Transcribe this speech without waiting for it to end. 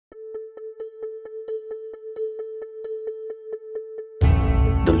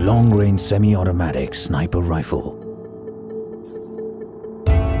the long-range semi-automatic sniper rifle.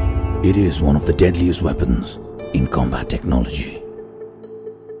 It is one of the deadliest weapons in combat technology.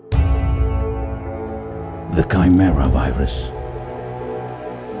 The Chimera virus.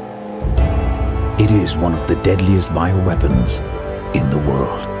 It is one of the deadliest bioweapons in the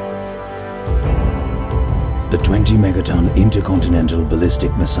world. The 20-megaton intercontinental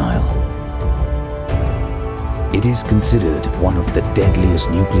ballistic missile. It is considered one of the deadliest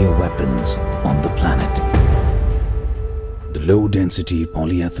nuclear weapons on the planet. The low-density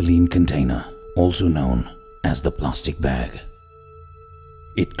polyethylene container, also known as the plastic bag.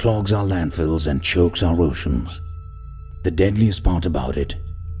 It clogs our landfills and chokes our oceans. The deadliest part about it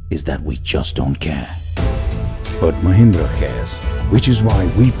is that we just don't care. But Mahindra cares, which is why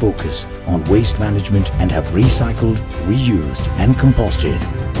we focus on waste management and have recycled, reused and composted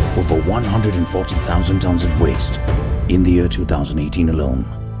over 140,000 tons of waste in the year 2018 alone.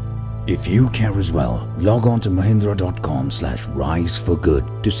 If you care as well, log on to mahindra.com/rise for good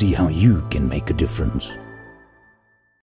to see how you can make a difference.